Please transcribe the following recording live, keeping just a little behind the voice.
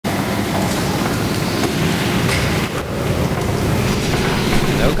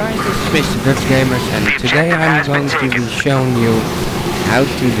Mr. Dutch Gamers, and today I'm going to be showing you how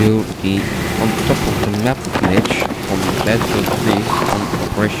to do the on top of the map glitch on BF3 on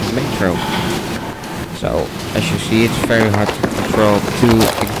Operation Metro. So, as you see, it's very hard to control two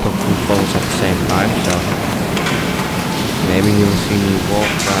Xbox controls at the same time, so maybe you will see me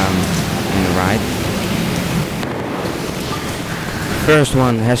walk on the right. The first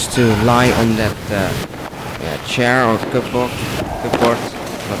one has to lie on that chair or cupboard,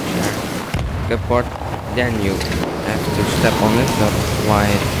 then you have to step on it, but why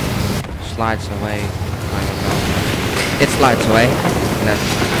it slides away, I don't know. It slides away, that's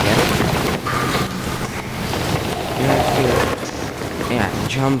you have to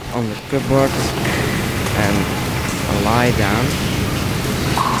jump on the cupboard and lie down,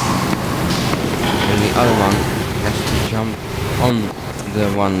 and the other one has to jump on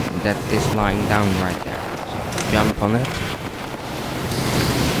the one that is lying down right there. So jump on it.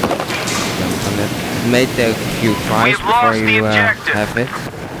 It may take a few tries before you have it,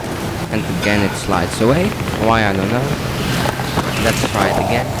 and again it slides away. Why, I don't know. Let's try it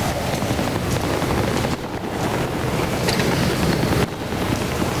again.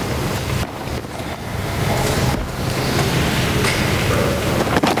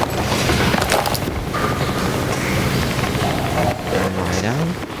 And lie down.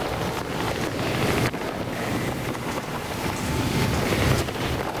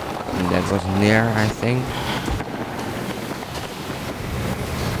 That was near, I think.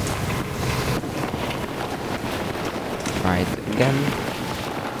 Try it again.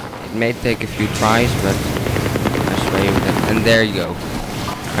 It may take a few tries, but I swear you that. And there you go.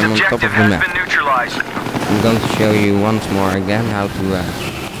 I'm on top of the map. I'm going to show you once more again how to.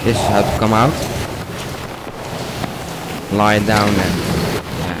 This is how to come out. Lie down and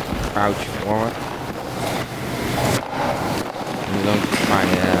crouch forward. I'm going to try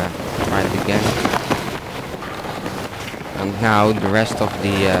it again. And now the rest of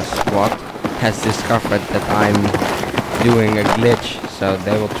the squad has discovered that I'm doing a glitch, so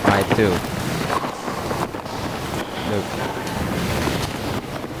they will try too. Look.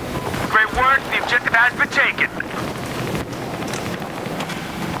 Great work, the objective has been taken.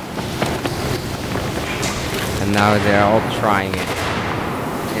 And now they're all trying it.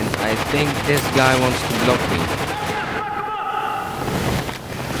 And I think this guy wants to block me.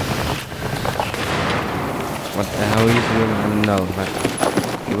 What the hell he's doing, I don't know, but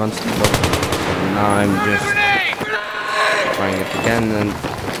he wants to block me. So now I'm just trying it again, and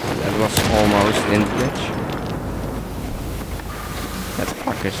that was almost in the glitch. That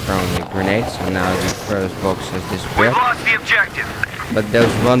fucker's throwing me grenades, so now the first box has disappeared. We've lost the objective. But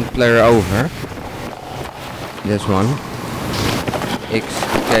there's one player over. This one. X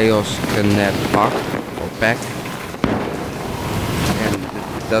Chaos Connect Pack or Pack. And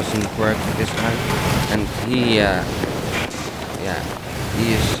it doesn't work this time. And he is,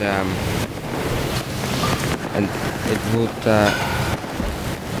 and it would,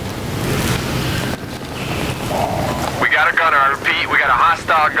 We got a gunner, I repeat, we got a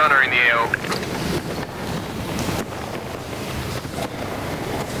hostile gunner in the AO.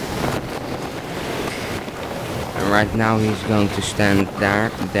 and right now he's going to stand there,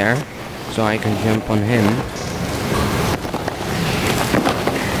 so I can jump on him.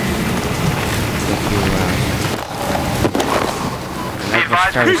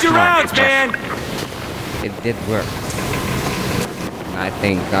 Here's your rounds, man! It did work. I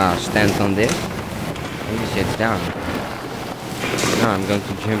think stand on this. Maybe sit down. Now I'm going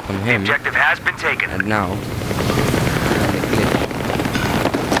to jump on him. The objective has been taken. And now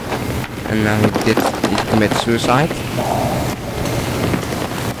he commits suicide.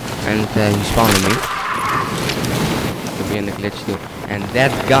 And he spawned me. To be in the glitch too. And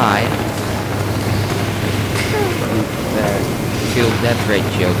that guy kill death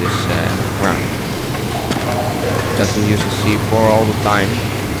ratio this round. Doesn't use a C4 all the time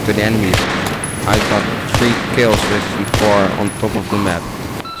to the enemies. I got 3 kills with C4 on top of the map.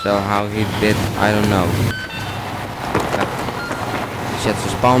 So how he did, I don't know. He sets a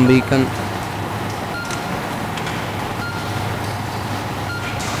spawn beacon.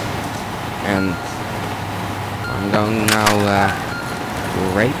 And I'm going now to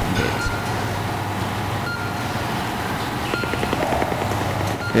rape it.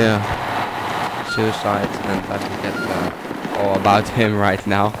 Yeah, suicide, and I forget all about him right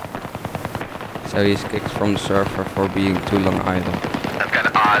now. So he's kicked from the server for being too long idle. I've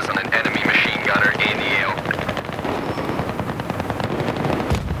got eyes on an enemy machine gunner in the AO.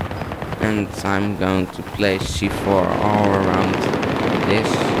 And I'm going to place C4 all around this,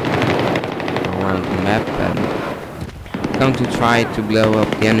 around the map, and going to try to blow up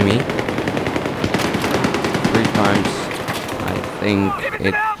the enemy. 3 times. I think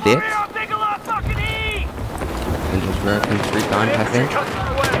it did. It was working 3 times, I think.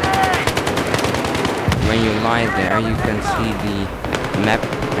 When you lie there, you can see the map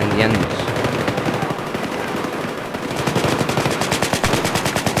and the enemies.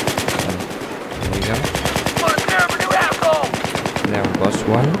 So, there you go. There was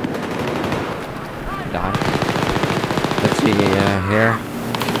one. Died. Let's see here.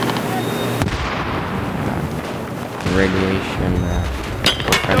 Radiation.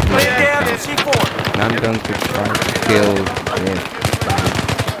 Now I'm going to try to kill this.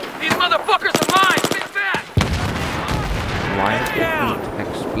 These motherfuckers are mine! Get back! Why it didn't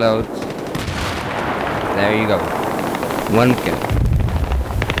explode? There you go. 1 kill.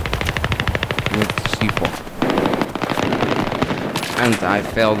 With C4. And I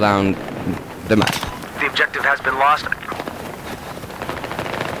fell down the map. The objective has been lost.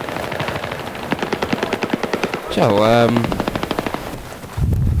 So,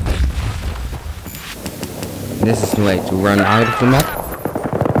 this is the way to run out of the map.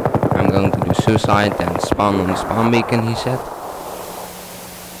 I'm going to do suicide and spawn on the spawn beacon, he said.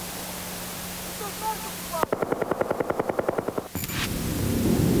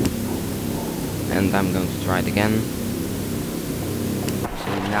 And I'm going to try it again. So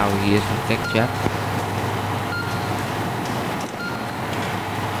now he isn't picked yet.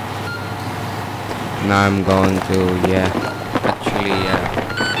 Now I'm going to, actually,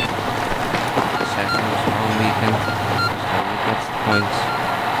 second spawn beacon. So he gets the points.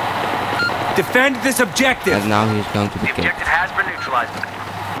 Defend this objective! And now he's going to be The killed. objective has been neutralized.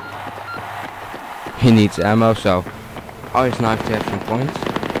 He needs ammo, so... Oh, he's nice to have some points.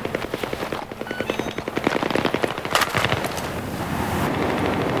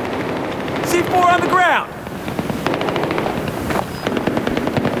 C4 on the ground!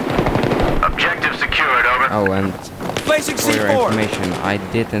 Objective secured, over. Oh, and Placing for your C4! information, I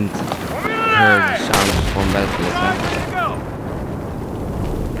didn't hear the sounds from Battlefield.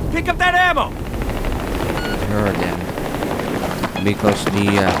 Pick up that ammo! Heard them. Because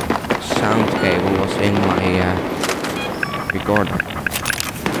the sound cable was in my recorder.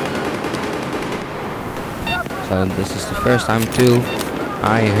 So this is the first time too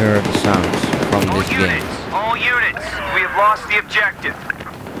I heard the sounds from this game. All units, we have lost the objective.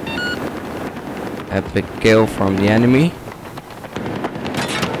 Epic kill from the enemy.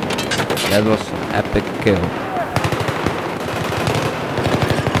 That was an epic kill.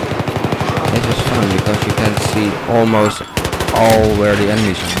 This is fun because you can see almost all where the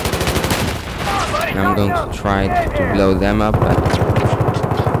enemies are. And I'm going to try to blow them up, but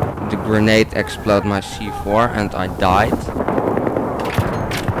the grenade exploded my C4 and I died.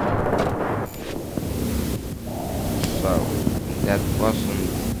 So that wasn't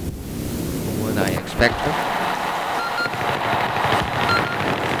what I expected.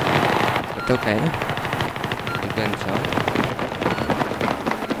 But okay. Again so.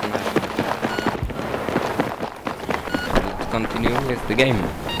 Let's continue with the game.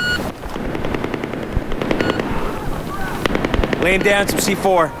 Laying down some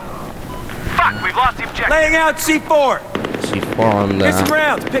C4. Fuck, we've lost the objective. Laying out C4. C4 on the Get some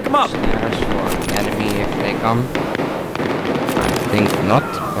rounds, pick them up. stairs for the enemy if they come. I think not,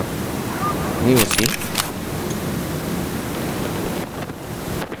 but we will see.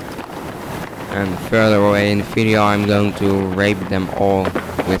 And further away in the video I'm going to rape them all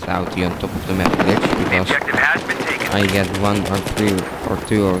without the on top of the map glitch, because I get 1 or 3 or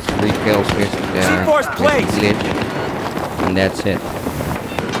 2 or 3 kills with the glitch. And that's it.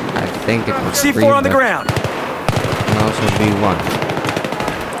 I think it was C4 3, on the ground. Can also be 1.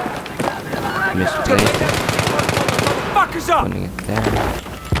 Misplaced it. Fuckers up. Putting it there.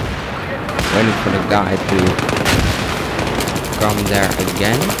 Waiting for the guy to come there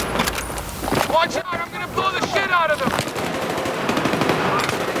again. Watch out, I'm gonna blow the shit out of them.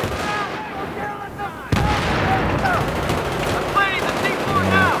 I'm planting the C4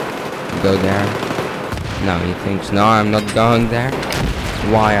 now. Go there. No, he thinks no, I'm not going there.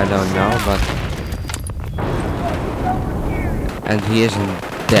 Why I don't know, but and he isn't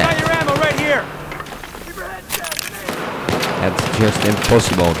dead. Got your ammo right here. That's just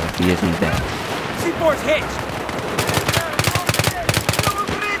impossible that he isn't dead. C4's hitched.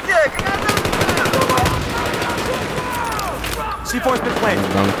 C4's been planted.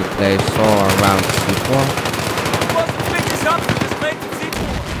 I'm going to place all around C4. Pick this up and just make the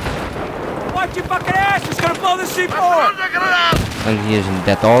C4. Watch your fucking ass, it's gonna blow the C4. And he isn't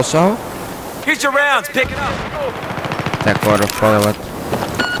dead also. Here's your rounds, pick it up. Attack order forward.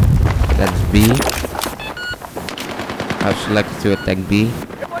 That's B. I've selected to attack B.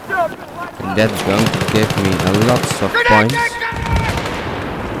 And that's going to give me a lot of points.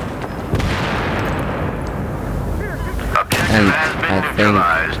 And I think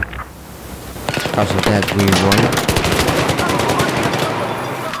because of that we won.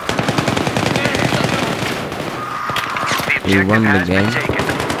 We won the game.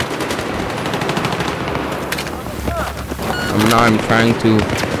 And now I'm trying to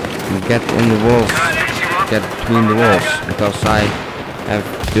get in the walls, get between the walls, because I have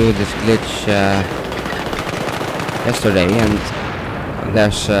to do this glitch yesterday, and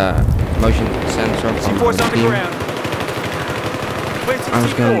there's a motion sensor from the team.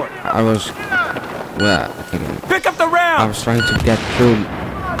 Pick up the round. I was trying to get through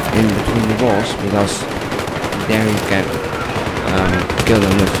in between the walls, because there you can kill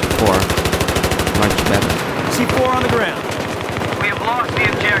them with C4 much better. C4 on the ground. We have lost the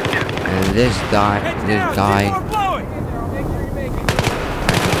objective. And this guy,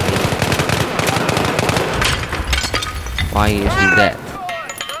 why is he dead?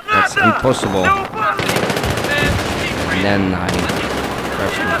 That's impossible. And then I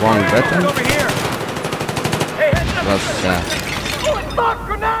pressed the wrong button. Was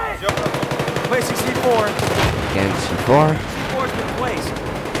placing C4. Again C4. C4's been placed.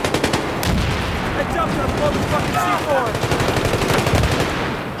 Heads up to the blow the fucking C4.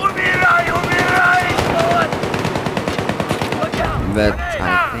 But I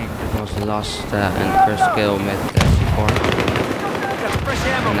think it was lost in the first kill with C4.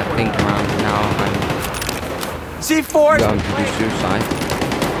 And I think around now I'm C4 going to do suicide.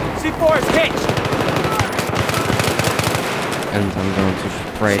 C4 is hitched. And I'm going to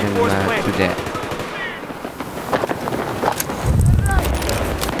spray them to death.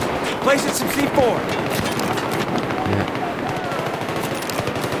 Placing some C4. Yeah.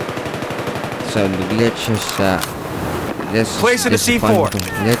 So the glitch is this placing a C4.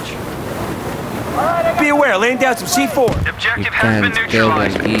 Glitch. Be aware, laying down some C4. You can't kill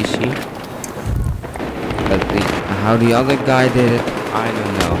them easy. But how the other guy did it, I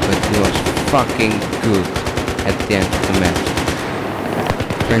don't know. But he was fucking good at the end of the match.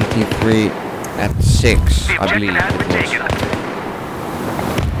 23 at 6, I believe it was.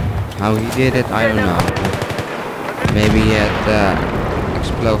 How he did it, I don't know. Maybe he had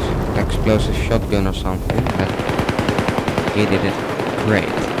explosive shotgun or something, but he did it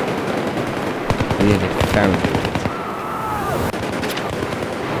great. He did it very good.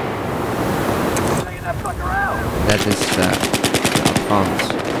 That is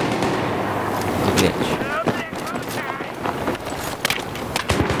advanced glitch.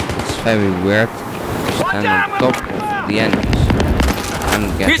 It's very weird to stand on top of the enemies. I'm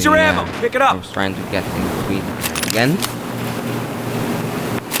getting, here's your ammo. Pick it up. I was trying to get in between again.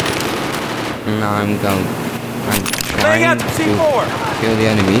 Now I'm trying to kill the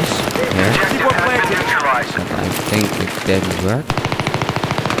enemies here. But I think it didn't work.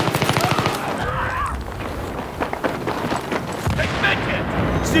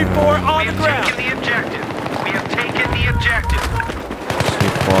 C4 on the ground. We have taken the objective.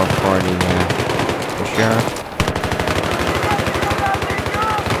 C4 for the sheriff.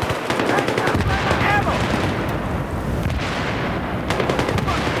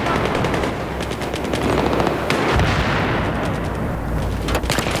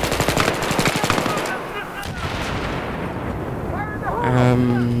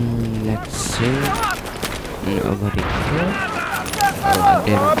 Let's see. Nobody killed. Oh, I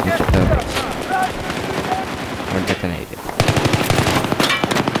didn't explode it. Or detonate it.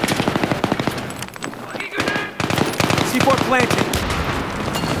 C4 planted.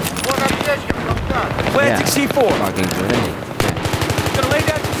 Planting C4. Fucking grenade. Gonna lay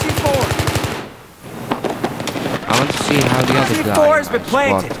down some C4. I want to see how the other guy C4's been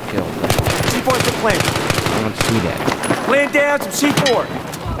planted. Killed. C4's been planted. I want to see that. Laying down some C4.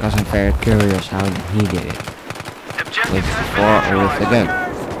 Because I'm very curious how he did it. With C4 or with the gun.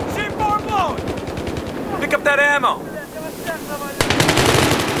 C4 blown. Pick up that ammo.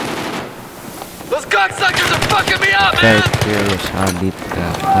 Those cocksuckers are fucking me up, man. Very curious how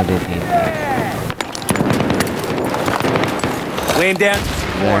did he do it. Laying down.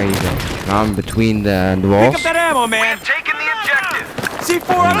 There you go. Now I'm between the walls. Pick up that ammo, man. We've taken the objective.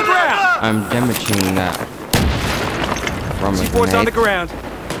 C4 on the ground. I'm damaging from a C4's on the ground.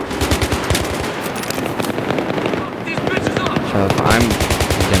 So if I'm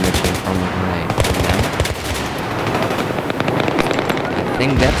damaging from a grenade, I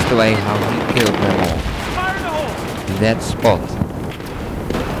think that's the way how he killed them all. That spot.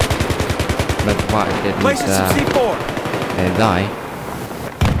 But why didn't they die?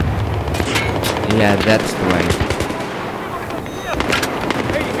 Yeah, that's the way.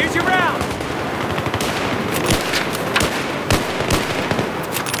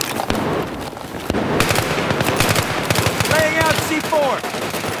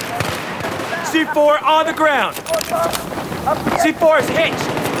 C4 on the ground. C4 is hitched.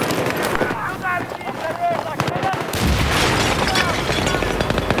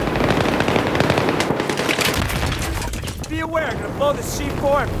 Be aware, gonna blow the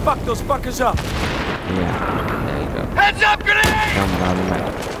C4 and fuck those fuckers up. Yeah, there you go. Heads up, grenade! Come down the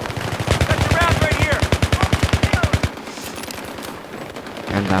map. Got your round right here.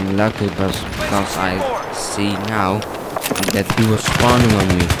 And I'm lucky because I see now that he was spawning on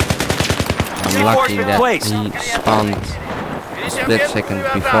me. I'm lucky that he spawned a split second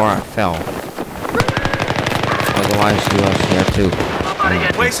before I fell. Otherwise he was here too.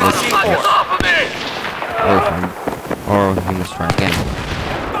 Place the C4. Or he must try again.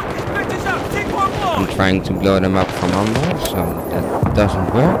 I'm trying to blow them up from under, so that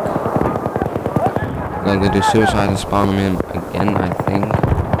doesn't work. I'm going to do suicide and spawn him again, I think.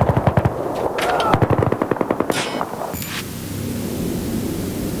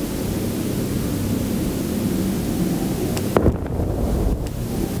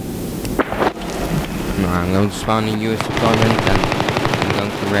 No, I'm going to spawn in US deployment and I'm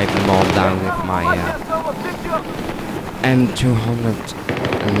going to rape them all down with my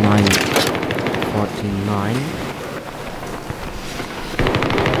M209-49.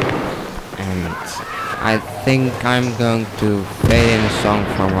 And I think I'm going to fade in a song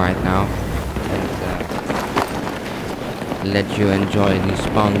from right now and let you enjoy the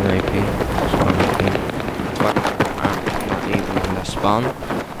spawn raping. But I'm not even gonna spawn.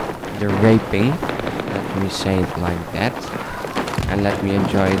 The raping, let me say it like that, and let me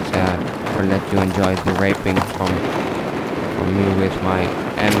enjoy it, or let you enjoy the raping from me with my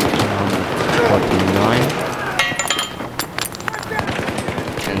M249.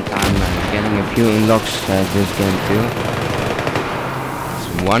 And I'm getting a few unlocks this game too. That's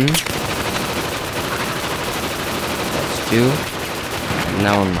one. That's two. And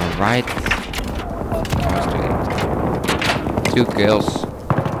now on my right. Two kills.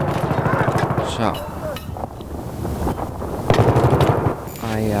 So.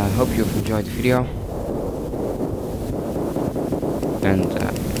 I hope you've enjoyed the video. And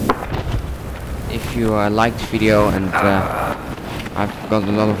if you liked the video and I've got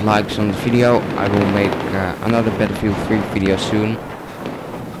a lot of likes on the video, I will make another Battlefield 3 video soon.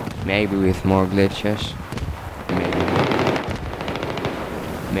 Maybe with more glitches.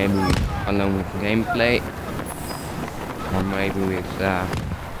 Maybe along with gameplay. Or maybe with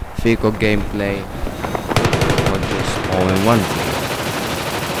vehicle gameplay. Or just all in one.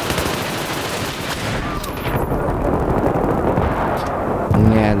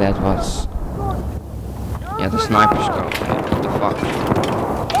 Yeah, that was... Yeah, the sniper scope. What the fuck?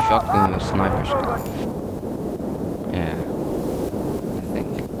 Shotgun with sniper scope. Yeah. I think.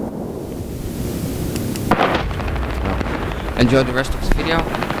 Well, enjoy the rest of the video.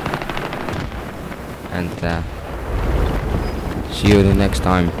 And see you the next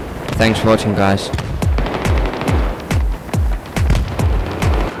time. Thanks for watching, guys.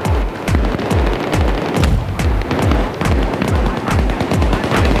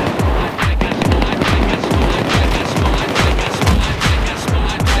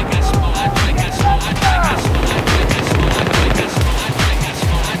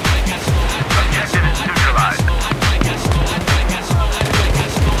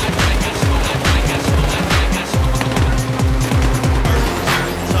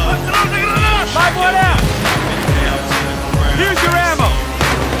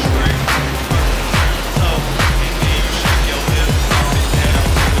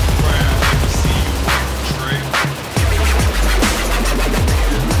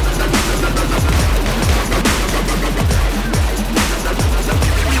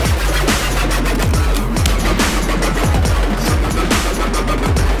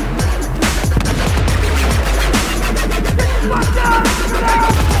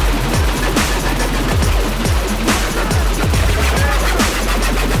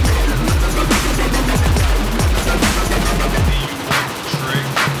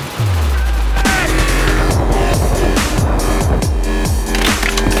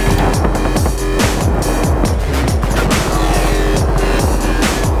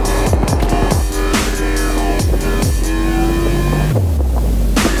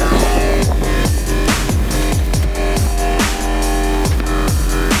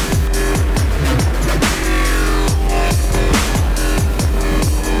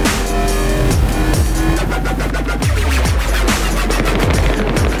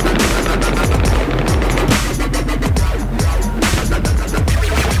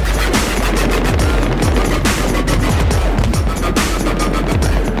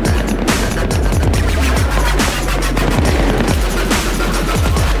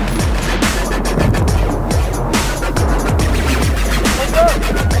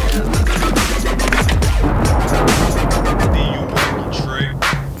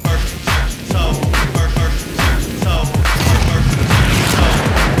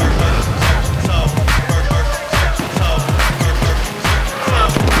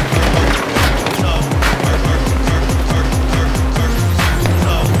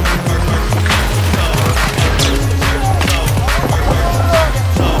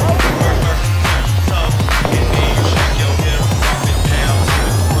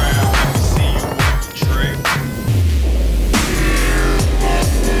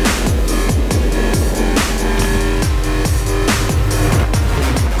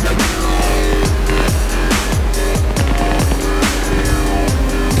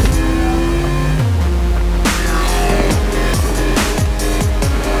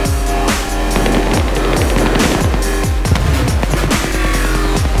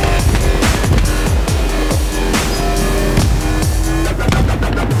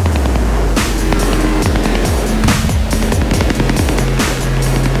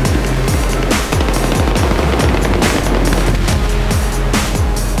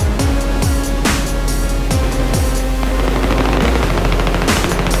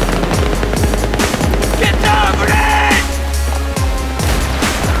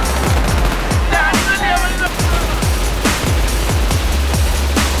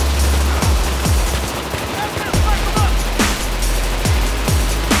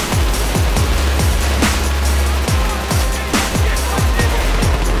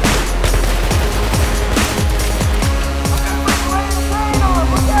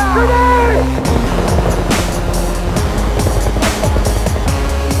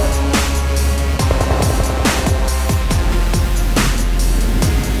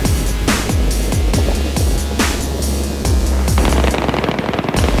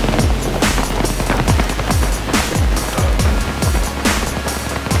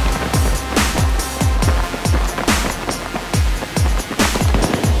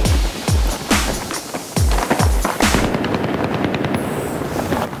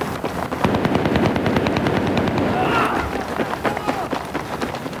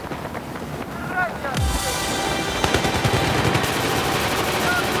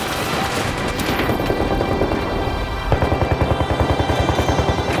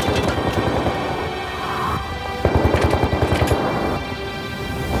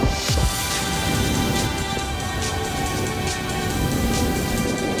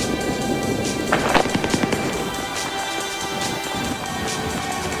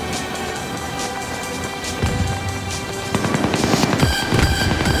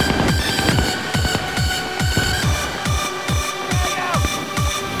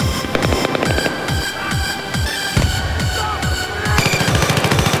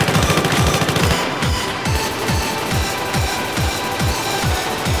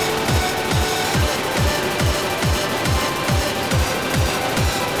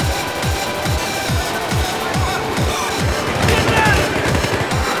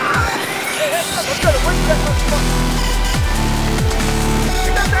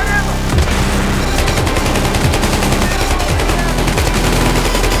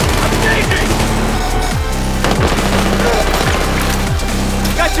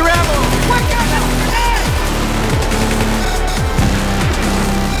 your ammo! Wake up!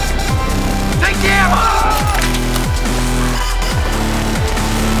 Take the ammo!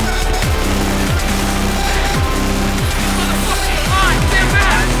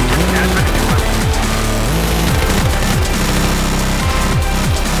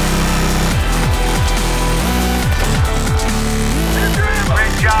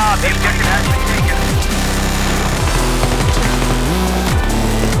 Great job. The objective has been taken.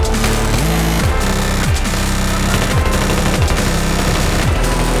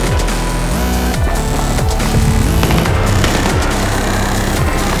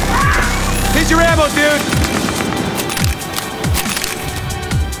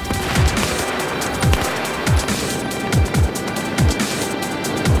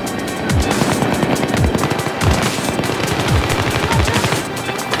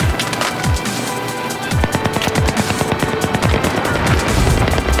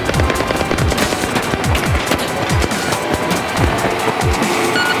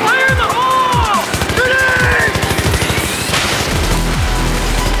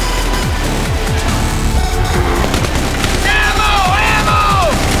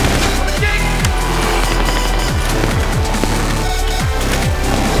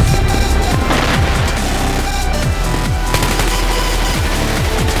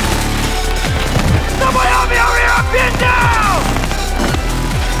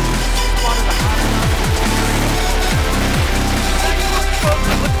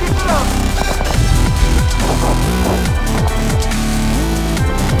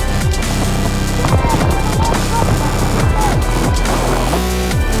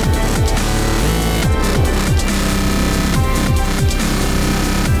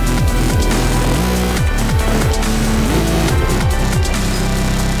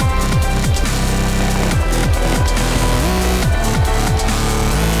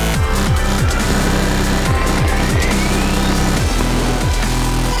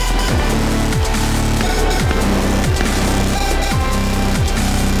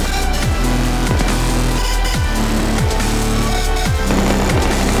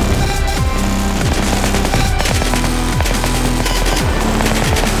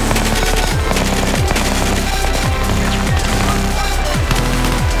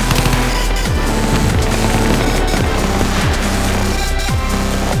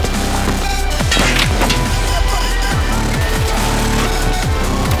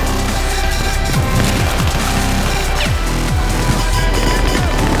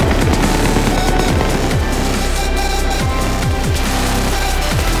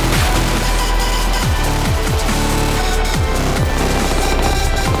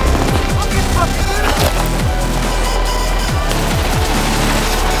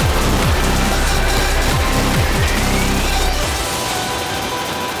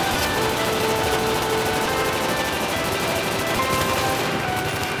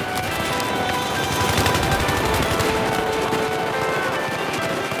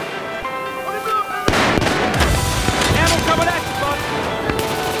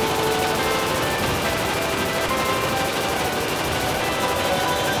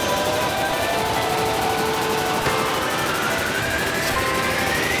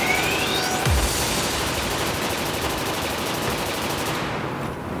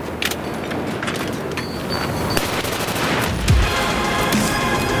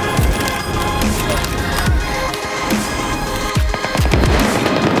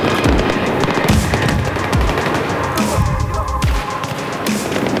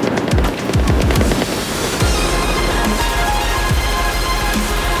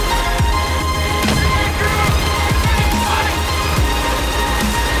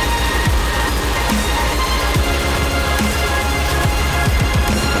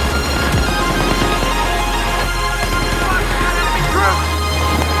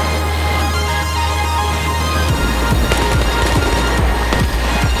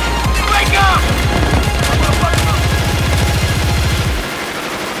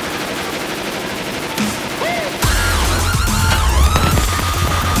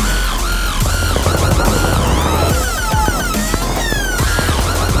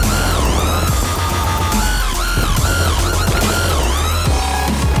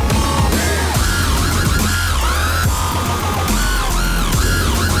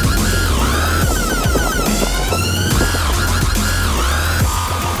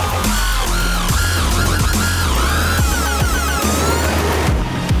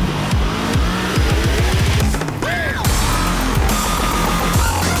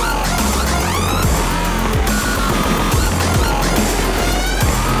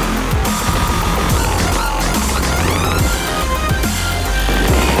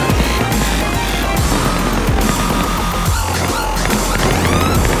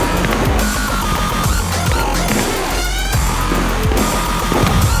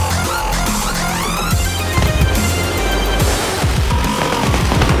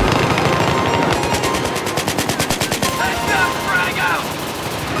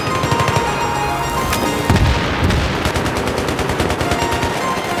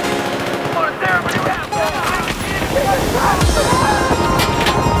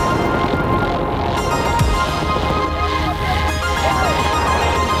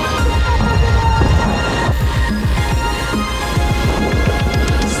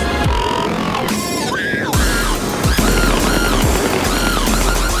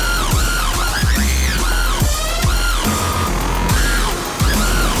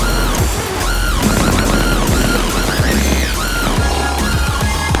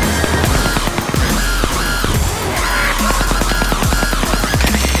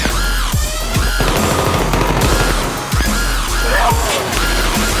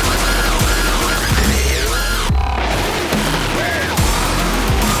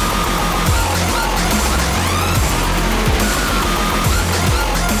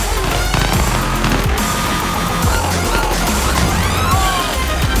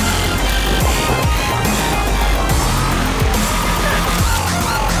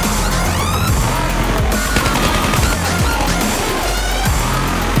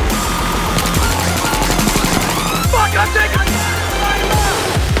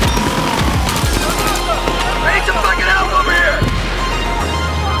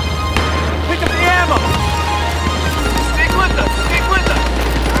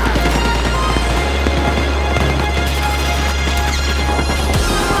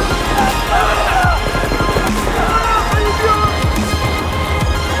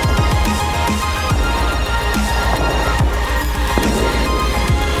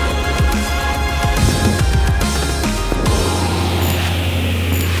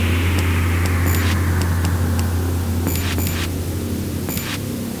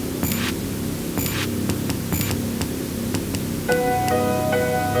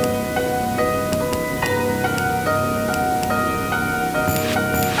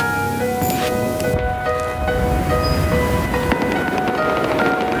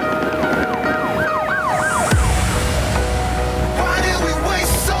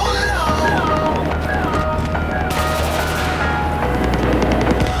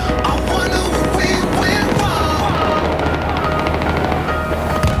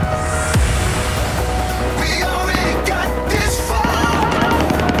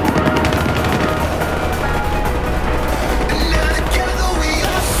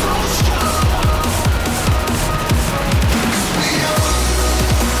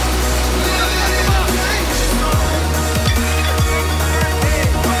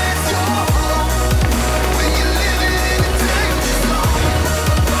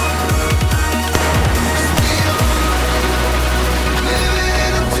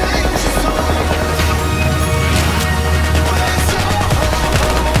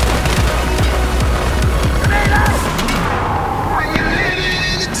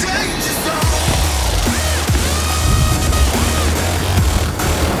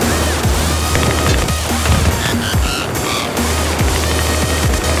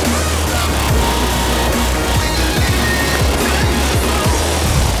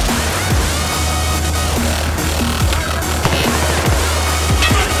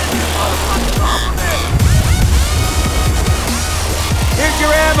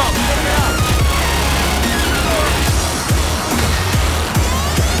 your ammo. Get it out.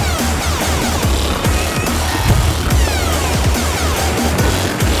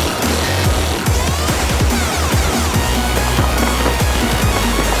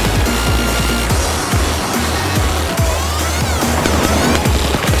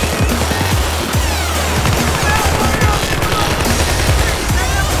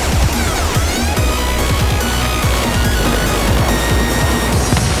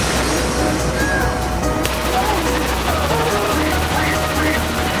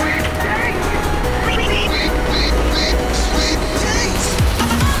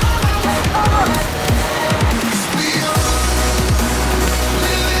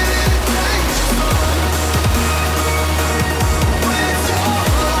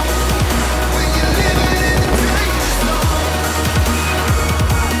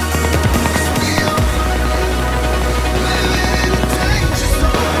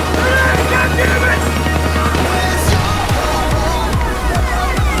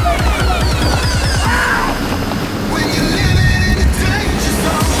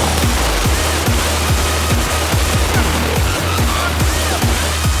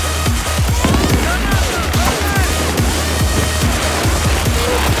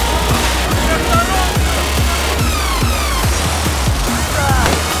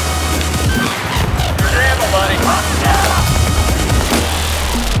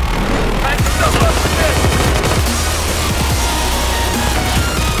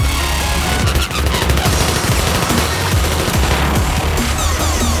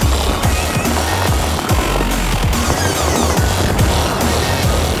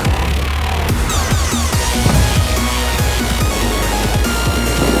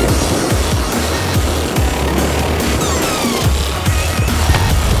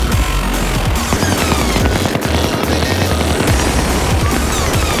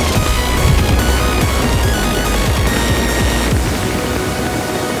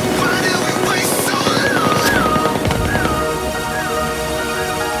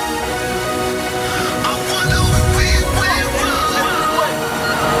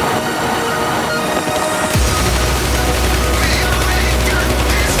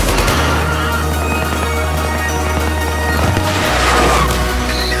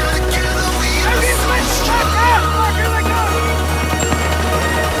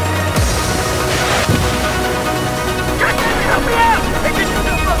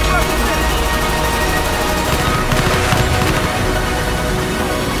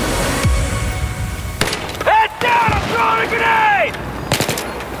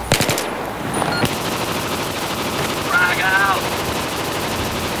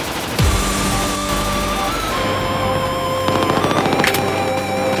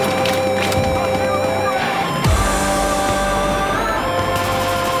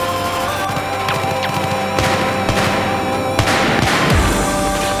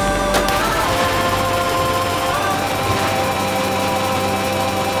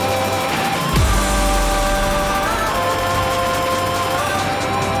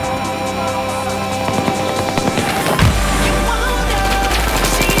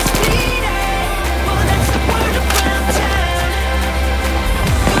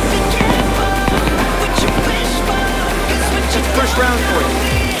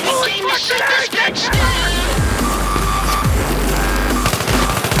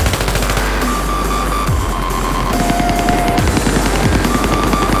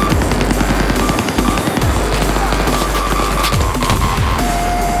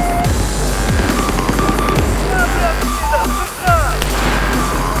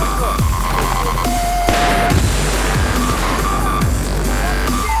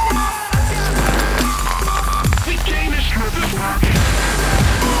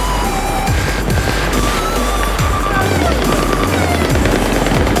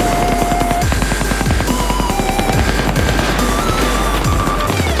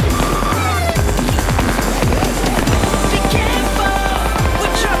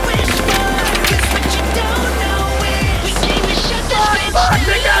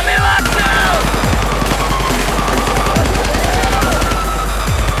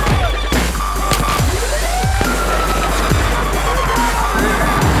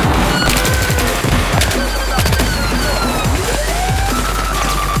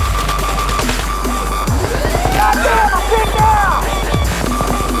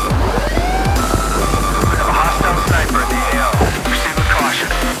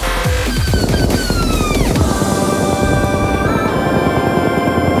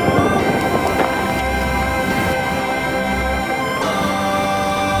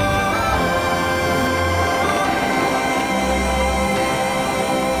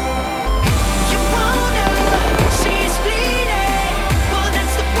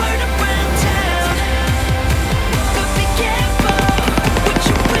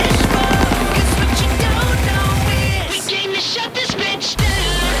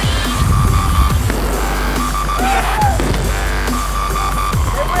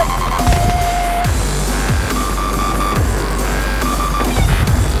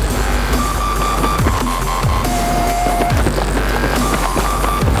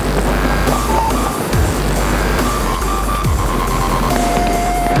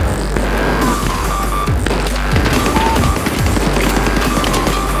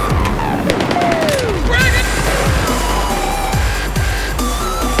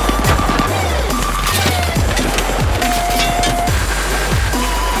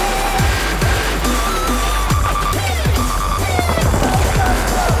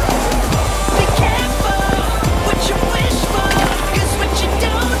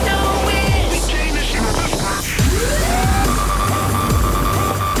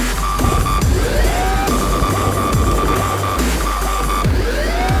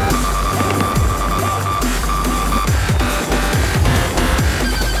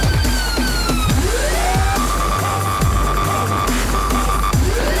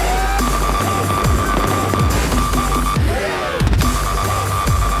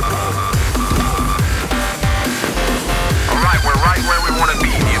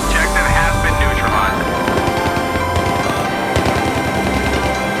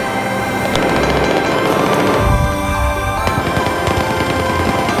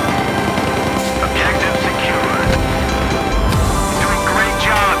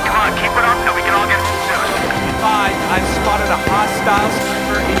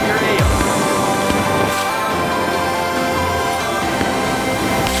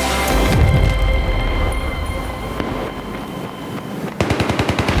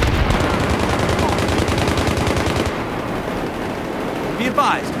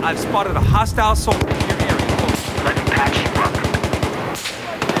 advised, I've spotted a hostile soldier in your area. Let's patch you up.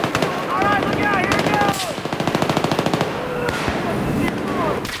 All right, look out, here we go!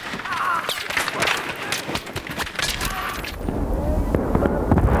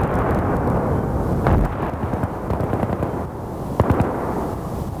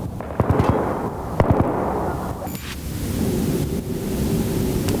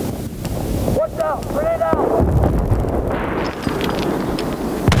 Watch out! Grenade out!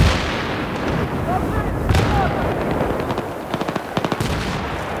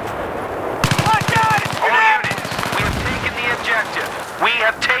 We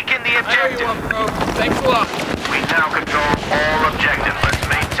have taken the objective. I hear you, bro. Thanks a lot. We now control all objectives. Let's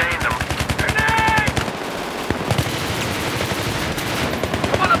maintain them. Grenade!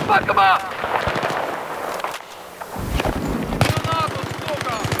 Come on, fuck him up!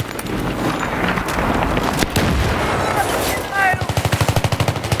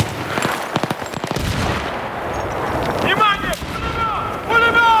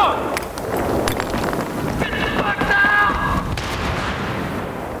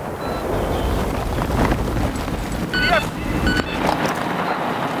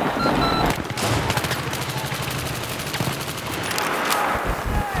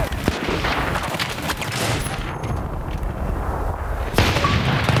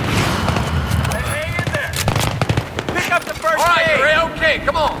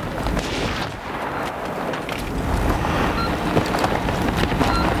 Come on!